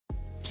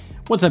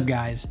What's up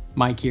guys,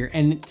 Mike here,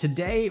 and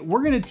today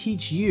we're gonna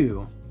teach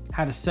you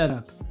how to set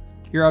up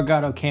your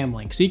Elgato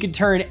Camlink so you can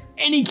turn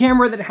any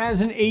camera that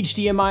has an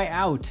HDMI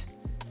out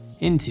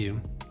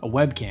into a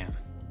webcam.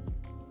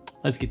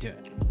 Let's get to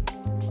it.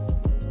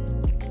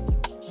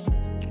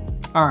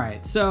 All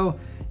right, so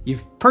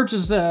you've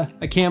purchased a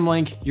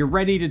Camlink, you're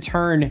ready to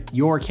turn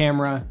your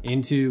camera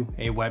into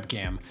a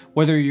webcam.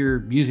 Whether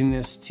you're using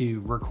this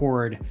to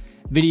record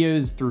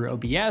videos through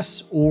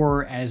OBS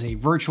or as a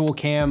virtual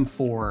cam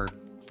for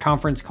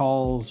conference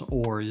calls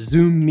or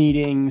Zoom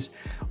meetings,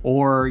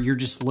 or you're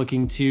just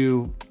looking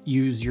to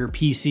use your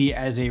PC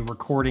as a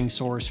recording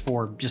source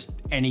for just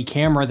any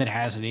camera that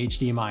has an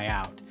HDMI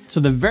out.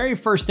 So the very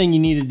first thing you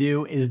need to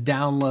do is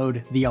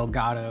download the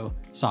Elgato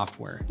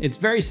software. It's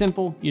very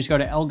simple. You just go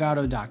to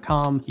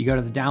elgato.com, you go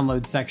to the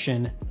download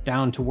section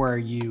down to where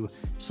you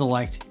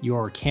select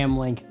your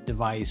Camlink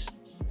device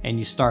and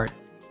you start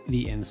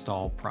the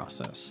install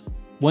process.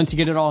 Once you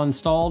get it all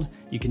installed,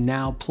 you can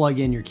now plug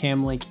in your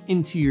Camlink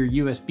into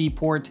your USB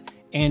port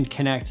and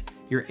connect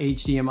your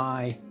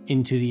HDMI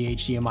into the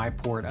HDMI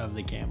port of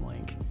the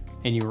Camlink,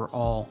 and you are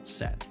all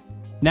set.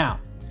 Now,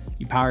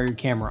 you power your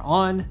camera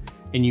on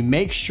and you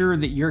make sure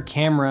that your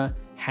camera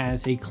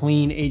has a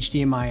clean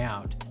HDMI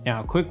out.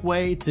 Now, a quick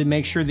way to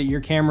make sure that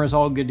your camera is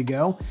all good to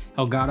go,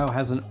 Elgato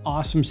has an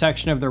awesome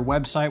section of their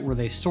website where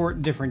they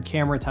sort different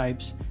camera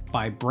types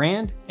by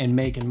brand and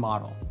make and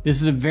model. This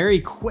is a very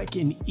quick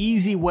and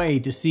easy way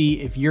to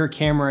see if your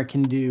camera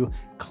can do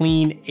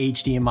clean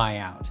HDMI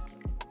out.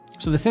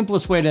 So the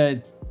simplest way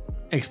to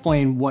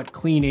explain what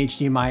clean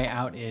HDMI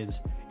out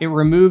is, it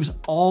removes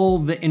all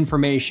the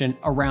information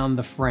around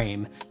the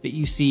frame that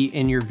you see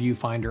in your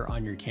viewfinder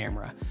on your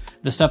camera.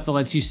 The stuff that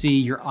lets you see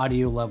your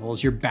audio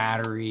levels, your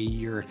battery,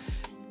 your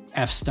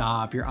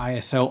f-stop, your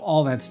ISO,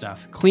 all that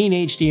stuff. Clean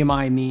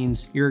HDMI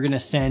means you're gonna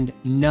send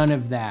none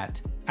of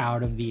that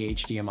out of the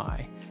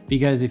HDMI.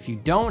 Because if you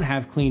don't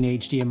have clean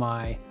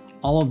HDMI,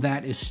 all of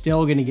that is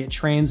still gonna get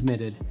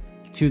transmitted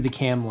to the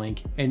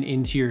Camlink and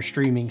into your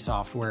streaming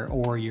software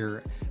or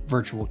your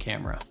virtual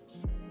camera.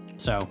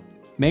 So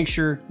make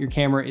sure your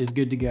camera is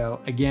good to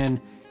go.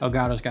 Again,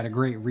 Elgato's got a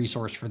great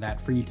resource for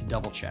that for you to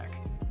double check.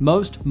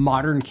 Most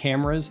modern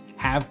cameras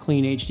have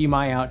clean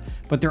HDMI out,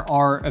 but there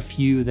are a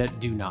few that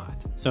do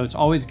not. So it's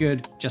always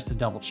good just to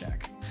double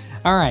check.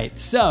 All right,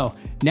 so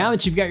now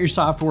that you've got your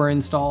software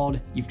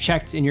installed, you've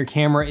checked and your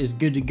camera is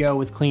good to go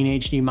with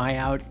clean HDMI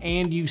out,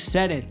 and you've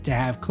set it to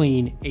have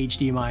clean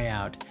HDMI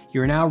out,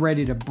 you're now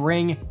ready to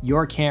bring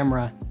your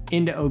camera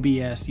into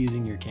OBS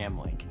using your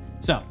Camlink.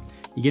 So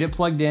you get it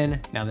plugged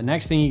in. Now the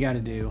next thing you gotta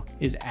do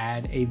is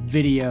add a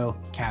video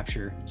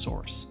capture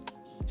source.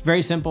 It's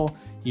very simple.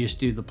 You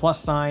just do the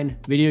plus sign,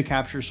 video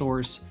capture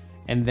source,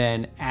 and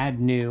then add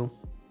new.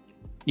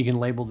 You can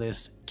label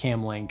this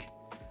Camlink,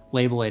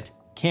 label it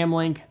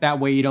Camlink. That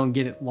way you don't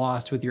get it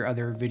lost with your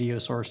other video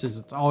sources.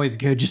 It's always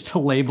good just to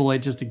label it,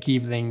 just to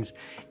keep things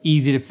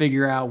easy to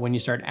figure out when you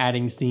start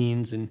adding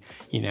scenes and,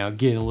 you know,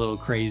 getting a little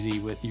crazy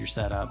with your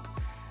setup.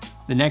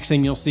 The next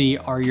thing you'll see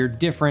are your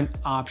different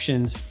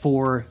options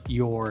for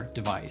your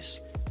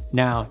device.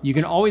 Now, you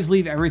can always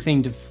leave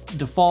everything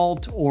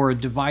default or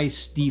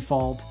device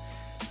default,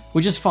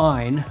 which is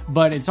fine,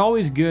 but it's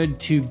always good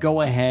to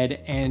go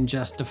ahead and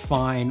just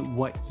define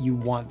what you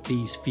want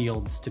these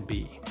fields to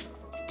be.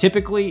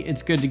 Typically,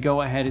 it's good to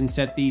go ahead and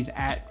set these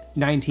at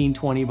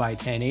 1920 by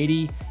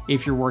 1080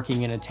 if you're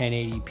working in a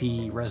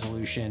 1080p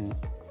resolution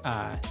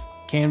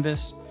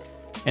canvas.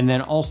 And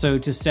then also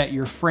to set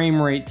your frame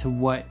rate to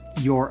what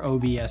your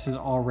OBS is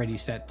already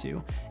set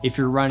to. If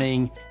you're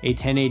running a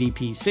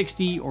 1080p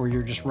 60 or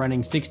you're just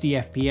running 60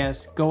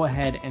 FPS, go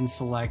ahead and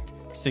select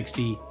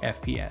 60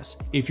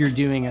 FPS. If you're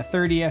doing a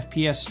 30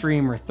 FPS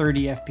stream or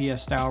 30 FPS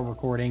style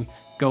recording,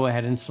 go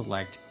ahead and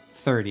select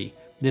 30.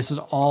 This is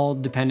all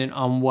dependent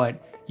on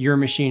what your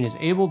machine is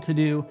able to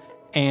do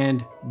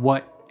and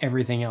what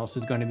everything else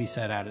is going to be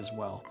set at as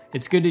well.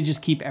 It's good to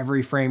just keep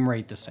every frame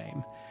rate the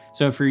same.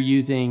 So if you're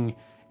using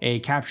a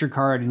capture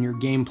card and your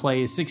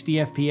gameplay is 60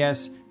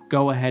 FPS,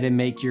 go ahead and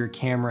make your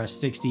camera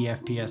 60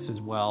 FPS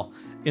as well.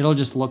 It'll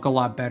just look a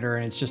lot better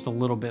and it's just a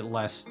little bit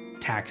less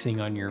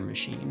taxing on your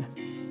machine.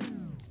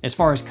 As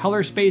far as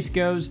color space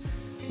goes,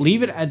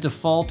 leave it at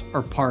default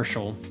or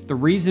partial. The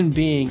reason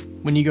being,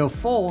 when you go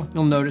full,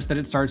 you'll notice that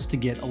it starts to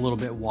get a little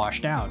bit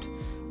washed out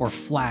or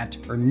flat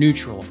or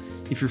neutral.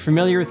 If you're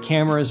familiar with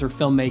cameras or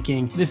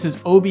filmmaking, this is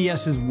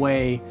OBS's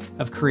way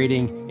of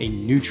creating a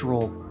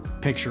neutral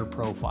picture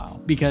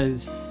profile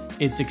because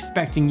it's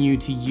expecting you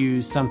to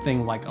use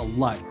something like a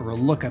LUT or a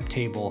lookup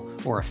table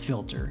or a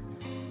filter.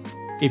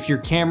 If your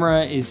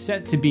camera is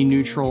set to be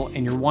neutral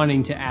and you're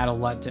wanting to add a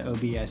LUT to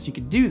OBS, you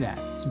could do that.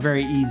 It's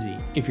very easy.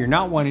 If you're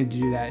not wanting to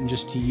do that and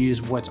just to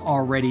use what's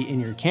already in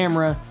your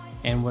camera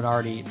and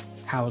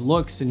how it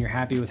looks and you're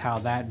happy with how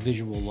that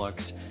visual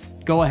looks,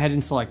 go ahead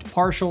and select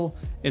partial.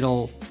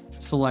 It'll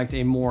select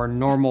a more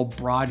normal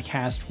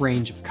broadcast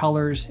range of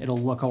colors. It'll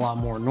look a lot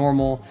more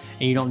normal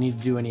and you don't need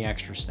to do any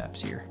extra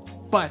steps here.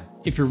 But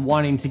if you're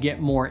wanting to get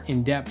more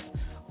in depth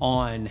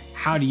on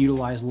how to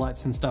utilize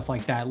LUTs and stuff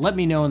like that, let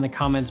me know in the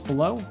comments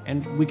below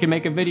and we can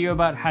make a video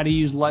about how to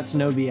use LUTs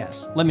and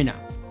OBS. Let me know.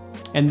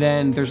 And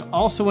then there's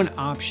also an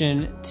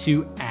option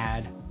to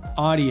add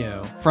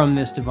audio from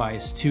this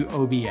device to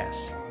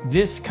OBS.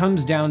 This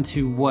comes down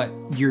to what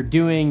you're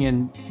doing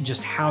and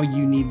just how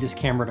you need this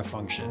camera to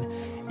function.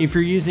 If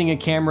you're using a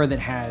camera that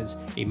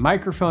has a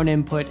microphone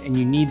input and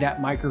you need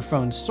that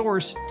microphone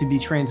source to be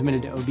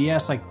transmitted to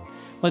OBS, like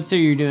let's say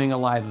you're doing a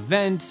live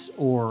event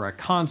or a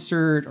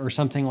concert or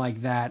something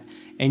like that,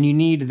 and you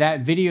need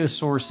that video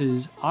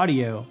source's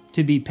audio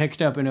to be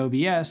picked up in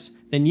OBS,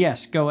 then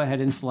yes, go ahead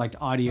and select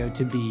audio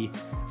to be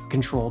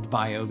controlled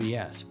by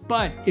OBS.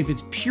 But if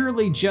it's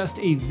purely just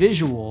a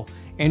visual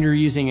and you're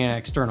using an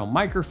external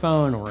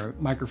microphone or a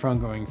microphone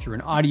going through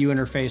an audio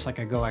interface like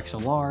a Go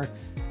XLR,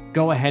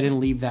 go ahead and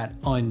leave that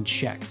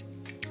unchecked.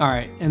 All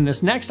right, in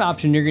this next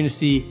option, you're gonna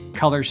see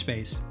color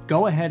space.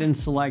 Go ahead and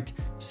select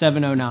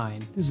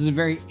 709. This is a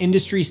very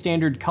industry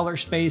standard color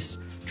space.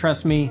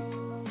 Trust me,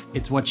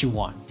 it's what you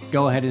want.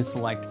 Go ahead and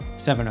select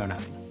 709.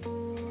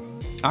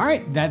 All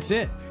right, that's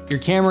it. Your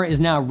camera is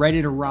now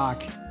ready to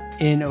rock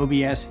in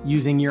OBS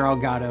using your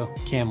Elgato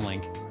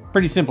Camlink.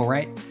 Pretty simple,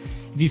 right?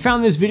 If you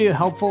found this video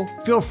helpful,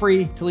 feel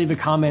free to leave a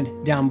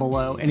comment down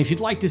below. And if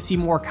you'd like to see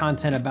more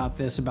content about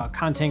this, about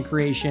content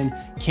creation,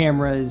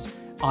 cameras,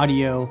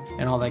 audio,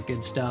 and all that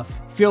good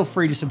stuff, feel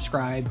free to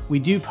subscribe. We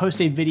do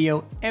post a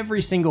video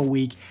every single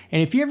week.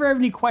 And if you ever have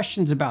any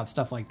questions about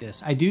stuff like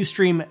this, I do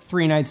stream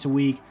 3 nights a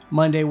week,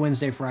 Monday,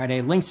 Wednesday,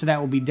 Friday. Links to that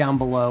will be down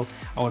below.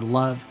 I would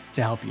love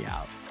to help you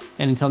out.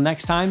 And until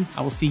next time,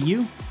 I will see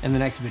you in the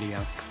next video.